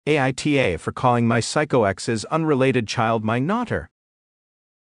AITA for calling my psycho ex's unrelated child my Naughter.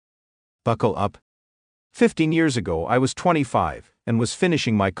 Buckle up. 15 years ago, I was 25 and was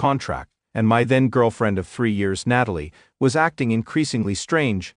finishing my contract, and my then girlfriend of 3 years, Natalie, was acting increasingly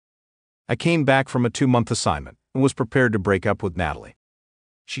strange. I came back from a 2-month assignment and was prepared to break up with Natalie.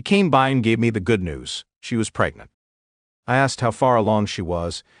 She came by and gave me the good news: she was pregnant. I asked how far along she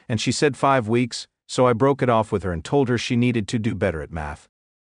was, and she said 5 weeks, so I broke it off with her and told her she needed to do better at math.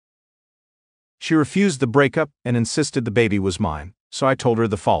 She refused the breakup and insisted the baby was mine, so I told her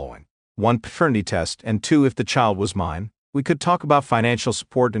the following: 1, paternity test, and 2, if the child was mine, we could talk about financial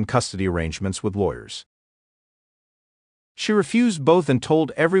support and custody arrangements with lawyers. She refused both and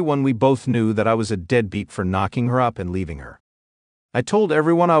told everyone we both knew that I was a deadbeat for knocking her up and leaving her. I told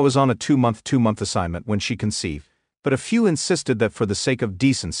everyone I was on a 2-month assignment when she conceived, but a few insisted that for the sake of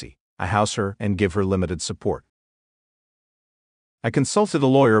decency, I house her and give her limited support. I consulted a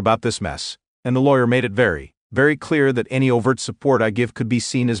lawyer about this mess, and the lawyer made it very, very clear that any overt support I give could be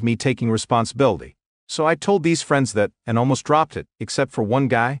seen as me taking responsibility. So I told these friends that, and almost dropped it, except for one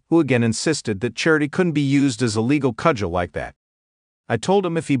guy, who again insisted that charity couldn't be used as a legal cudgel like that. I told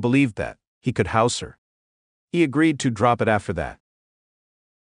him if he believed that, he could house her. He agreed to drop it after that.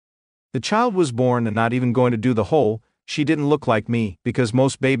 The child was born, and not even going to do the whole, she didn't look like me, because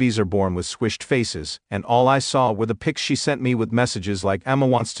most babies are born with squished faces, and all I saw were the pics she sent me with messages like "Emma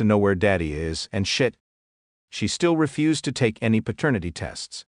wants to know where daddy is" and shit. She still refused to take any paternity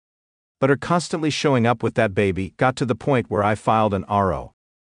tests. But her constantly showing up with that baby got to the point where I filed an RO.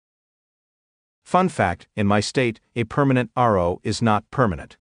 Fun fact, in my state, a permanent RO is not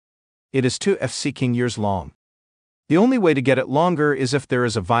permanent. It is 2 fucking years long. The only way to get it longer is if there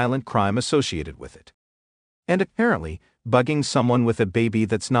is a violent crime associated with it. And apparently, bugging someone with a baby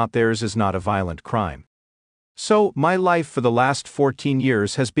that's not theirs is not a violent crime. So, my life for the last 14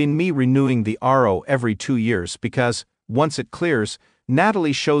 years has been me renewing the RO every 2 years because, once it clears,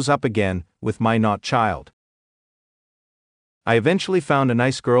 Natalie shows up again with my not child. I eventually found a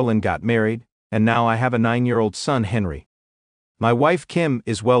nice girl and got married, and now I have a 9-year-old son, Henry. My wife, Kim,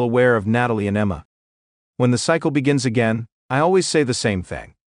 is well aware of Natalie and Emma. When the cycle begins again, I always say the same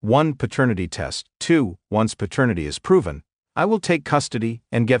thing: 1, paternity test; 2, once paternity is proven, I will take custody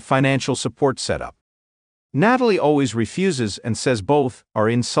and get financial support set up. Natalie always refuses and says both are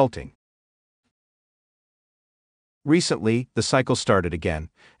insulting. Recently, the cycle started again,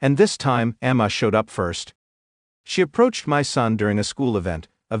 and this time Emma showed up first. She approached my son during a school event,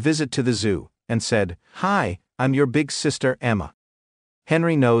 a visit to the zoo, and said, "Hi, I'm your big sister Emma."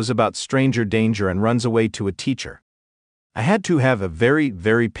 Henry knows about stranger danger and runs away to a teacher. I had to have a very,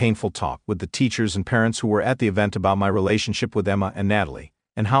 very painful talk with the teachers and parents who were at the event about my relationship with Emma and Natalie,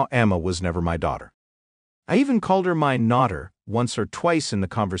 and how Emma was never my daughter. I even called her my Naughter once or twice in the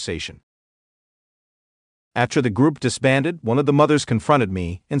conversation. After the group disbanded, one of the mothers confronted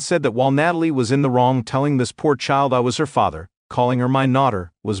me and said that while Natalie was in the wrong telling this poor child I was her father, calling her my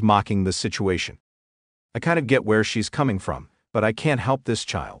Naughter was mocking the situation. I kind of get where she's coming from, but I can't help this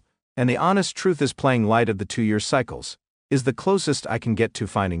child, and the honest truth is playing light of the 2-year cycles is the closest I can get to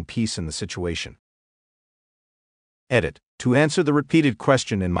finding peace in the situation. Edit. To answer the repeated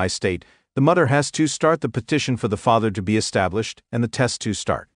question in my state, the mother has to start the petition for the father to be established and the test to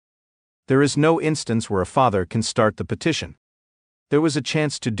start. There is no instance where a father can start the petition. There was a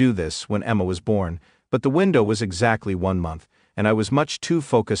chance to do this when Emma was born, but the window was exactly 1 month, and I was much too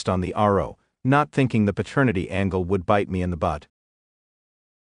focused on the RO, not thinking the paternity angle would bite me in the butt.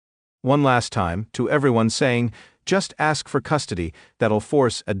 One last time, to everyone saying, just ask for custody, that'll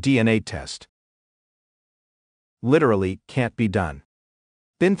force a DNA test. Literally can't be done.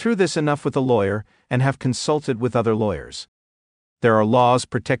 Been through this enough with a lawyer, and have consulted with other lawyers. There are laws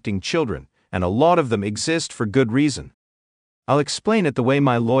protecting children, and a lot of them exist for good reason. I'll explain it the way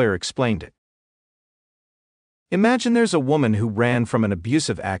my lawyer explained it. Imagine there's a woman who ran from an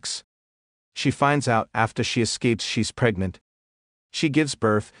abusive ex. She finds out after she escapes she's pregnant. She gives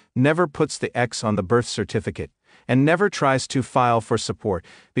birth, never puts the ex on the birth certificate, and never tries to file for support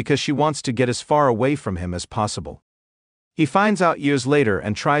because she wants to get as far away from him as possible. He finds out years later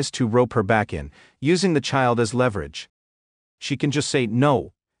and tries to rope her back in, using the child as leverage. She can just say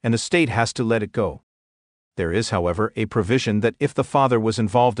no, and the state has to let it go. There is, however, a provision that if the father was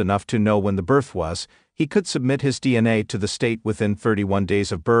involved enough to know when the birth was, he could submit his DNA to the state within 31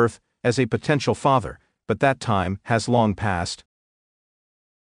 days of birth as a potential father, but that time has long passed.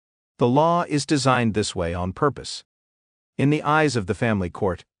 The law is designed this way on purpose. In the eyes of the family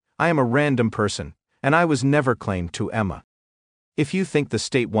court, I am a random person, and I was never claimed to Emma. If you think the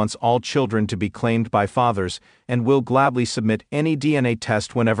state wants all children to be claimed by fathers and will gladly submit any DNA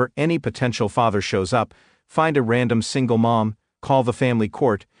test whenever any potential father shows up, find a random single mom, call the family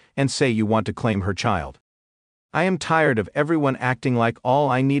court, and say you want to claim her child. I am tired of everyone acting like all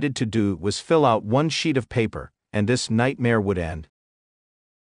I needed to do was fill out one sheet of paper, and this nightmare would end.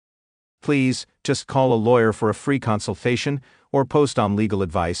 Please, just call a lawyer for a free consultation, or post on legal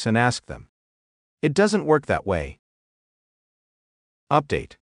advice and ask them. It doesn't work that way.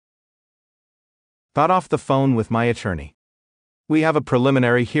 Update. Got off the phone with my attorney. We have a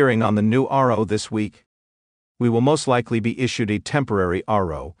preliminary hearing on the new RO this week. We will most likely be issued a temporary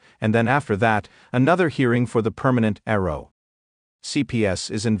RO, and then after that, another hearing for the permanent RO. CPS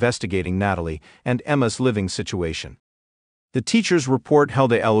is investigating Natalie and Emma's living situation. The teacher's report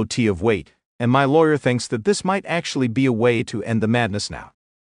held a lot of weight, and my lawyer thinks that this might actually be a way to end the madness now.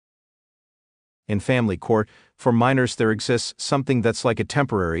 In family court, for minors there exists something that's like a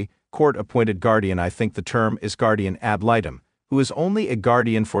temporary, court-appointed guardian. I think the term is guardian ad litem, who is only a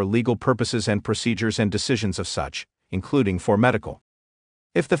guardian for legal purposes and procedures and decisions of such, including for medical.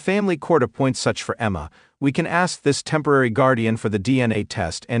 If the family court appoints such for Emma, we can ask this temporary guardian for the DNA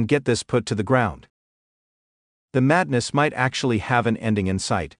test and get this put to the ground. The madness might actually have an ending in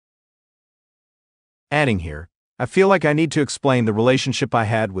sight. Adding here, I feel like I need to explain the relationship I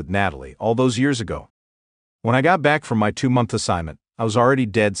had with Natalie all those years ago. When I got back from my 2-month assignment, I was already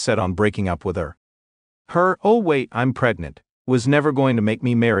dead set on breaking up with her. Her, "oh wait, I'm pregnant," was never going to make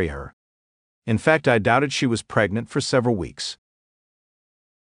me marry her. In fact, I doubted she was pregnant for several weeks.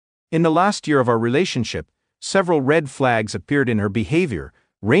 In the last year of our relationship, several red flags appeared in her behavior,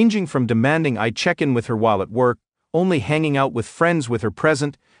 ranging from demanding I check in with her while at work, only hanging out with friends with her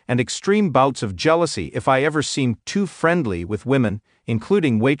present, and extreme bouts of jealousy if I ever seemed too friendly with women,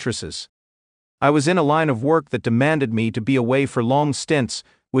 including waitresses. I was in a line of work that demanded me to be away for long stints,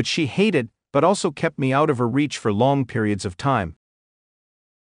 which she hated, but also kept me out of her reach for long periods of time.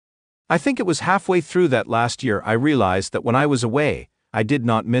 I think it was halfway through that last year I realized that when I was away, I did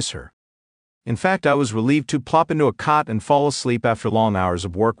not miss her. In fact, I was relieved to plop into a cot and fall asleep after long hours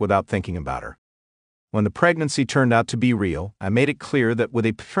of work without thinking about her. When the pregnancy turned out to be real, I made it clear that with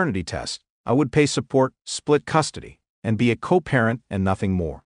a paternity test, I would pay support, split custody, and be a co-parent and nothing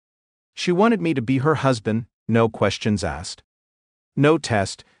more. She wanted me to be her husband, no questions asked. No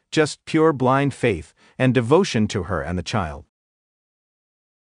test, just pure blind faith and devotion to her and the child.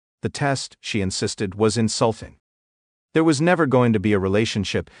 The test, she insisted, was insulting. There was never going to be a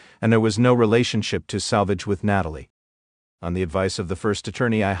relationship, and there was no relationship to salvage with Natalie. On the advice of the first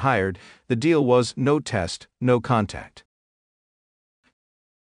attorney I hired, the deal was no test, no contact.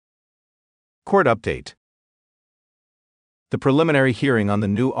 Court update. The preliminary hearing on the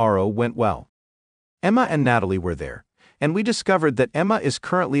new RO went well. Emma and Natalie were there, and we discovered that Emma is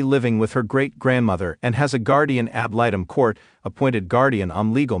currently living with her great-grandmother and has a guardian ad litem court-appointed guardian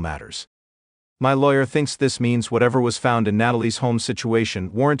on legal matters. My lawyer thinks this means whatever was found in Natalie's home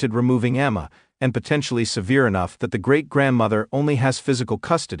situation warranted removing Emma, and potentially severe enough that the great-grandmother only has physical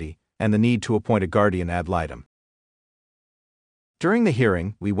custody and the need to appoint a guardian ad litem. During the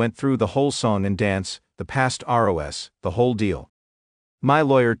hearing, we went through the whole song and dance, the past ROS, the whole deal. My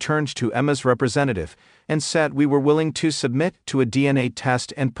lawyer turned to Emma's representative and said we were willing to submit to a DNA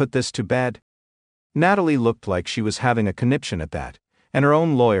test and put this to bed. Natalie looked like she was having a conniption at that, and her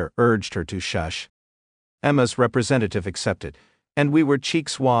own lawyer urged her to shush. Emma's representative accepted, and we were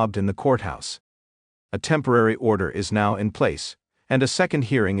cheek-swabbed in the courthouse. A temporary order is now in place, and a second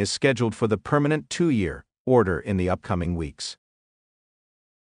hearing is scheduled for the permanent 2-year order in the upcoming weeks.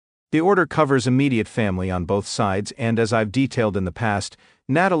 The order covers immediate family on both sides, and as I've detailed in the past,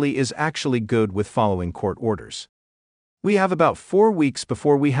 Natalie is actually good with following court orders. We have about 4 weeks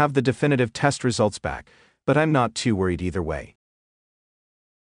before we have the definitive test results back, but I'm not too worried either way.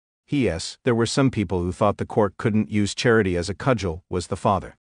 P.S. There were some people who thought the court couldn't use charity as a cudgel, was the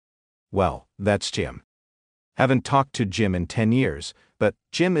father. Well, that's Jim. Haven't talked to Jim in 10 years, but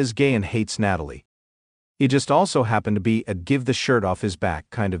Jim is gay and hates Natalie. He just also happened to be a give the shirt off his back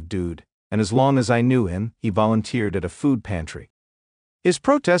kind of dude, and as long as I knew him, he volunteered at a food pantry. His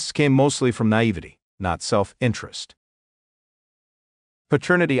protests came mostly from naivety, not self-interest.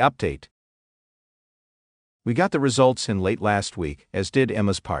 Paternity update. We got the results in late last week, as did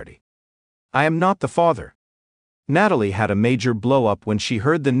Emma's party. I am not the father. Natalie had a major blow-up when she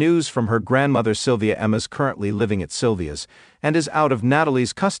heard the news from her grandmother Sylvia. Emma's currently living at Sylvia's, and is out of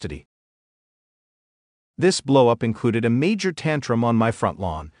Natalie's custody. This blow-up included a major tantrum on my front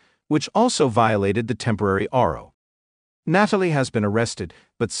lawn, which also violated the temporary RO. Natalie has been arrested,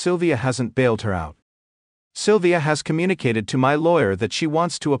 but Sylvia hasn't bailed her out. Sylvia has communicated to my lawyer that she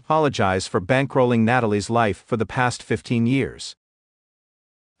wants to apologize for bankrolling Natalie's life for the past 15 years.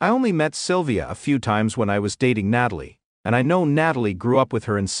 I only met Sylvia a few times when I was dating Natalie, and I know Natalie grew up with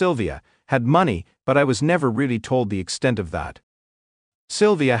her and Sylvia had money, but I was never really told the extent of that.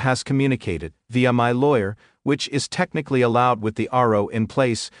 Sylvia has communicated, via my lawyer, which is technically allowed with the RO in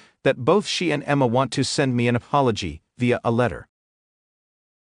place, that both she and Emma want to send me an apology, via a letter.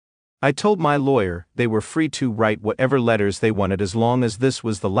 I told my lawyer they were free to write whatever letters they wanted as long as this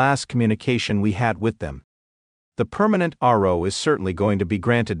was the last communication we had with them. The permanent RO is certainly going to be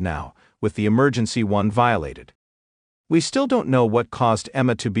granted now, with the emergency one violated. We still don't know what caused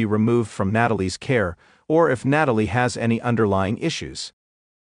Emma to be removed from Natalie's care, or if Natalie has any underlying issues.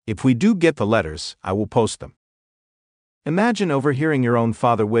 If we do get the letters, I will post them. Imagine overhearing your own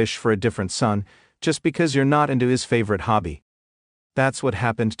father wish for a different son, just because you're not into his favorite hobby. That's what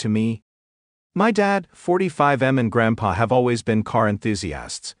happened to me. My dad, 45M, and Grandpa have always been car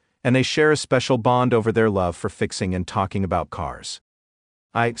enthusiasts, and they share a special bond over their love for fixing and talking about cars.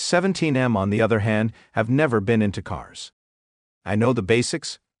 I, 17M, on the other hand, have never been into cars. I know the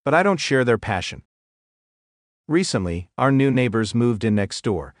basics, but I don't share their passion. Recently, our new neighbors moved in next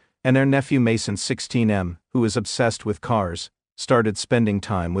door, and their nephew Mason, 16M, who is obsessed with cars, started spending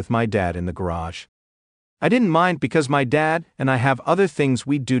time with my dad in the garage. I didn't mind because my dad and I have other things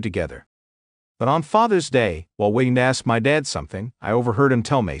we do together. But on Father's Day, while waiting to ask my dad something, I overheard him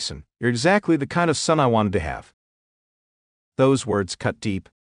tell Mason, "You're exactly the kind of son I wanted to have." Those words cut deep.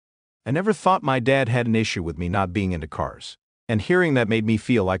 I never thought my dad had an issue with me not being into cars, and hearing that made me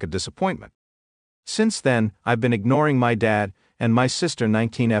feel like a disappointment. Since then, I've been ignoring my dad, and my sister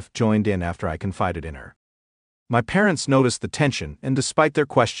 19F joined in after I confided in her. My parents noticed the tension, and despite their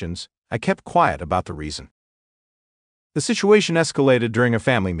questions, I kept quiet about the reason. The situation escalated during a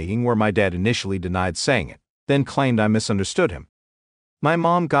family meeting where my dad initially denied saying it, then claimed I misunderstood him. My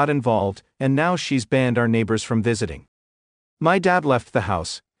mom got involved, and now she's banned our neighbors from visiting. My dad left the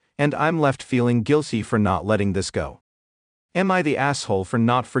house, and I'm left feeling guilty for not letting this go. Am I the asshole for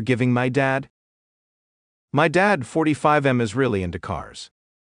not forgiving my dad? My dad, 45M, is really into cars.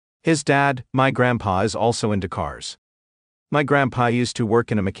 His dad, my grandpa, is also into cars. My grandpa used to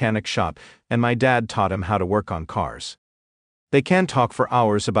work in a mechanic shop, and my dad taught him how to work on cars. They can talk for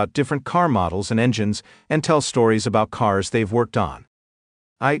hours about different car models and engines and tell stories about cars they've worked on.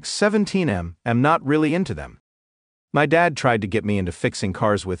 I, 17M, am not really into them. My dad tried to get me into fixing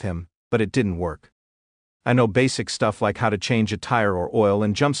cars with him, but it didn't work. I know basic stuff like how to change a tire or oil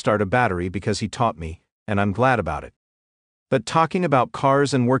and jumpstart a battery because he taught me, and I'm glad about it. But talking about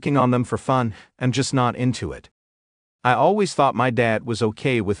cars and working on them for fun, I'm just not into it. I always thought my dad was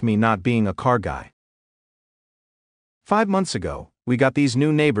okay with me not being a car guy. 5 months ago, we got these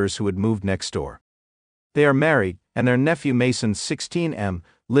new neighbors who had moved next door. They are married, and their nephew Mason, 16M,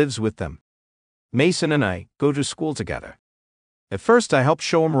 lives with them. Mason and I go to school together. At first, I helped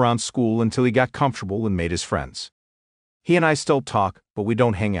show him around school until he got comfortable and made his friends. He and I still talk, but we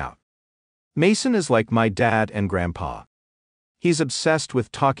don't hang out. Mason is like my dad and grandpa. He's obsessed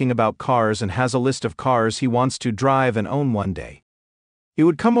with talking about cars and has a list of cars he wants to drive and own one day. He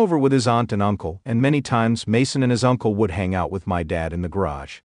would come over with his aunt and uncle, and many times Mason and his uncle would hang out with my dad in the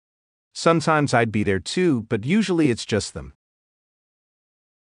garage. Sometimes I'd be there too, but usually it's just them.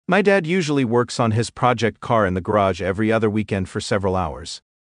 My dad usually works on his project car in the garage every other weekend for several hours.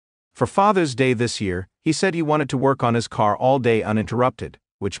 For Father's Day this year, he said he wanted to work on his car all day uninterrupted,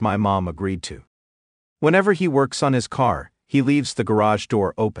 which my mom agreed to. Whenever he works on his car, he leaves the garage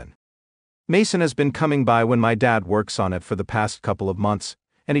door open. Mason has been coming by when my dad works on it for the past couple of months,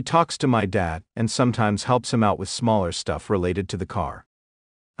 and he talks to my dad and sometimes helps him out with smaller stuff related to the car.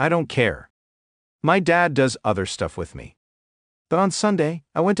 I don't care. My dad does other stuff with me. But on Sunday,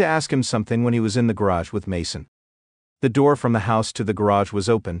 I went to ask him something when he was in the garage with Mason. The door from the house to the garage was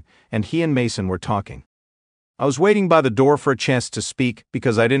open, and he and Mason were talking. I was waiting by the door for a chance to speak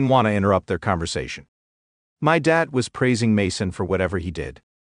because I didn't want to interrupt their conversation. My dad was praising Mason for whatever he did.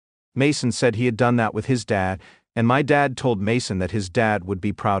 Mason said he had done that with his dad, and my dad told Mason that his dad would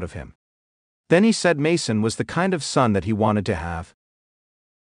be proud of him. Then he said Mason was the kind of son that he wanted to have.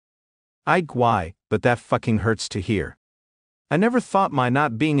 Why, but that fucking hurts to hear. I never thought my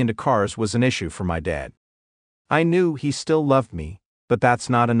not being into cars was an issue for my dad. I knew he still loved me, but that's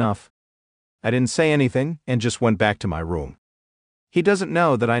not enough. I didn't say anything and just went back to my room. He doesn't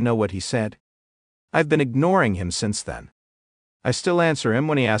know that I know what he said. I've been ignoring him since then. I still answer him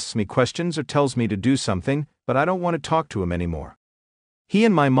when he asks me questions or tells me to do something, but I don't want to talk to him anymore. He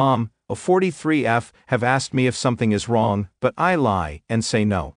and my mom, a 43F, have asked me if something is wrong, but I lie and say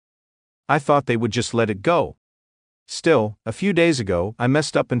no. I thought they would just let it go. Still, a few days ago, I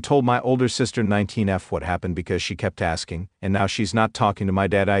messed up and told my older sister 19F what happened because she kept asking, and now she's not talking to my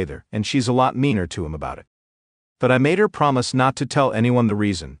dad either, and she's a lot meaner to him about it. But I made her promise not to tell anyone the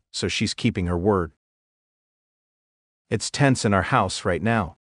reason, so she's keeping her word. It's tense in our house right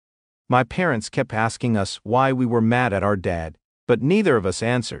now. My parents kept asking us why we were mad at our dad, but neither of us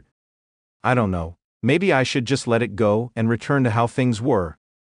answered. I don't know, maybe I should just let it go and return to how things were.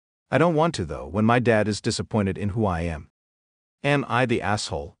 I don't want to though when my dad is disappointed in who I am. Am I the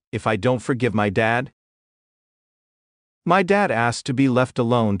asshole if I don't forgive my dad? My dad asked to be left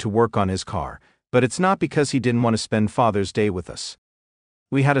alone to work on his car, but it's not because he didn't want to spend Father's Day with us.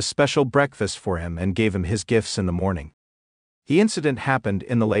 We had a special breakfast for him and gave him his gifts in the morning. The incident happened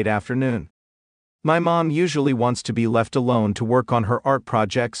in the late afternoon. My mom usually wants to be left alone to work on her art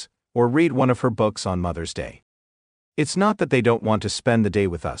projects or read one of her books on Mother's Day. It's not that they don't want to spend the day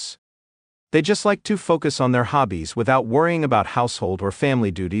with us. They just like to focus on their hobbies without worrying about household or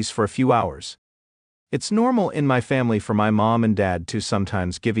family duties for a few hours. It's normal in my family for my mom and dad to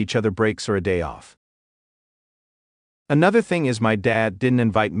sometimes give each other breaks or a day off. Another thing is my dad didn't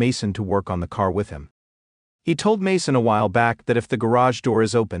invite Mason to work on the car with him. He told Mason a while back that if the garage door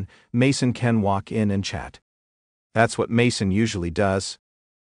is open, Mason can walk in and chat. That's what Mason usually does.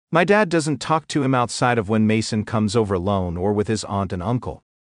 My dad doesn't talk to him outside of when Mason comes over alone or with his aunt and uncle.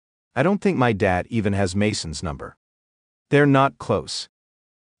 I don't think my dad even has Mason's number. They're not close.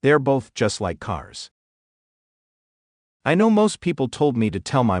 They're both just like cars. I know most people told me to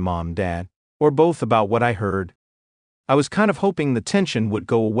tell my mom, dad, or both about what I heard. I was kind of hoping the tension would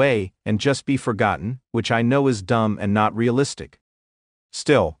go away and just be forgotten, which I know is dumb and not realistic.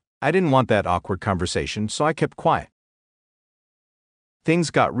 Still, I didn't want that awkward conversation, so I kept quiet.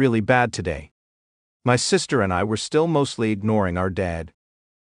 Things got really bad today. My sister and I were still mostly ignoring our dad.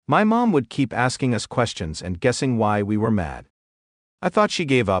 My mom would keep asking us questions and guessing why we were mad. I thought she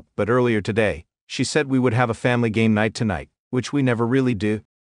gave up, but earlier today, she said we would have a family game night tonight, which we never really do.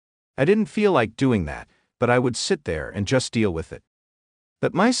 I didn't feel like doing that, but I would sit there and just deal with it.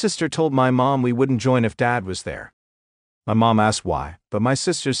 But my sister told my mom we wouldn't join if Dad was there. My mom asked why, but my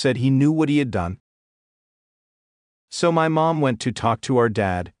sister said he knew what he had done. So my mom went to talk to our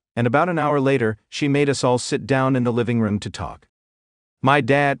dad, and about an hour later, she made us all sit down in the living room to talk. My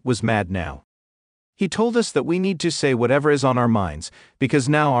dad was mad now. He told us that we need to say whatever is on our minds, because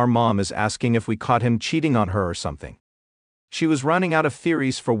now our mom is asking if we caught him cheating on her or something. She was running out of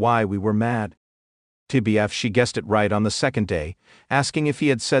theories for why we were mad. TBF, she guessed it right on the second day, asking if he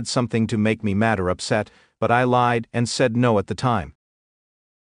had said something to make me mad or upset, but I lied and said no at the time.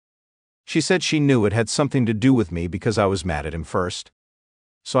 She said she knew it had something to do with me because I was mad at him first.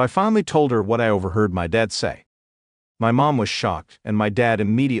 So I finally told her what I overheard my dad say. My mom was shocked, and my dad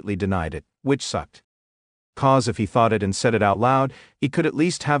immediately denied it, which sucked. 'Cause if he thought it and said it out loud, he could at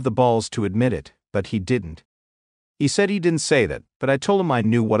least have the balls to admit it, but he didn't. He said he didn't say that, but I told him I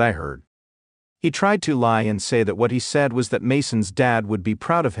knew what I heard. He tried to lie and say that what he said was that Mason's dad would be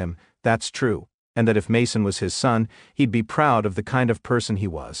proud of him, that's true, and that if Mason was his son, he'd be proud of the kind of person he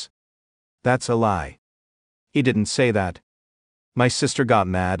was. That's a lie. He didn't say that. My sister got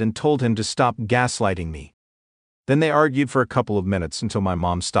mad and told him to stop gaslighting me. Then they argued for a couple of minutes until my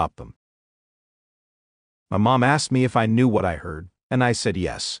mom stopped them. My mom asked me if I knew what I heard, and I said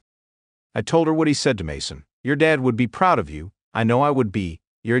yes. I told her what he said to Mason. Your dad would be proud of you. I know I would be.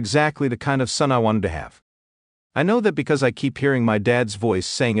 You're exactly the kind of son I wanted to have. I know that because I keep hearing my dad's voice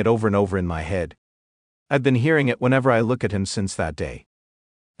saying it over and over in my head. I've been hearing it whenever I look at him since that day.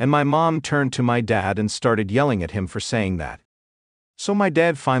 And my mom turned to my dad and started yelling at him for saying that. So my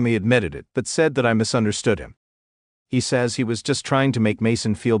dad finally admitted it, but said that I misunderstood him. He says he was just trying to make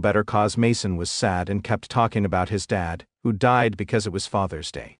Mason feel better 'cause Mason was sad and kept talking about his dad, who died because it was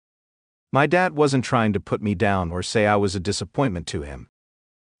Father's Day. My dad wasn't trying to put me down or say I was a disappointment to him.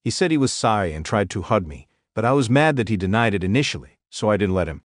 He said he was sorry and tried to hug me, but I was mad that he denied it initially, so I didn't let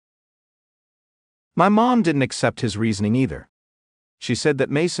him. My mom didn't accept his reasoning either. She said that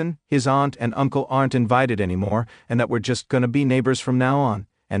Mason, his aunt, and uncle aren't invited anymore and that we're just gonna be neighbors from now on,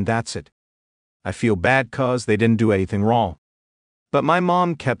 and that's it. I feel bad 'cause they didn't do anything wrong. But my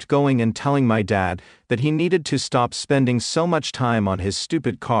mom kept going and telling my dad that he needed to stop spending so much time on his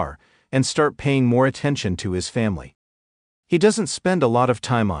stupid car and start paying more attention to his family. He doesn't spend a lot of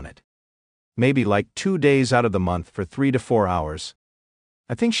time on it. Maybe like 2 days out of the month for 3 to 4 hours.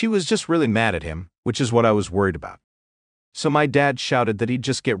 I think she was just really mad at him, which is what I was worried about. So my dad shouted that he'd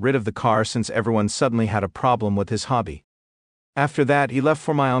just get rid of the car since everyone suddenly had a problem with his hobby. After that, he left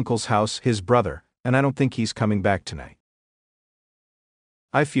for my uncle's house, his brother, and I don't think he's coming back tonight.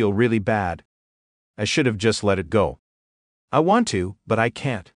 I feel really bad. I should have just let it go. I want to, but I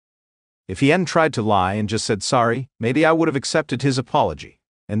can't. If he hadn't tried to lie and just said sorry, maybe I would have accepted his apology,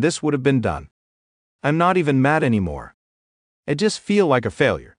 and this would have been done. I'm not even mad anymore. I just feel like a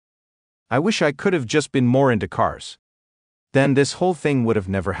failure. I wish I could have just been more into cars. Then this whole thing would have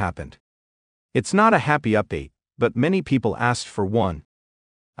never happened. It's not a happy update, but many people asked for one.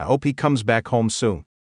 I hope he comes back home soon.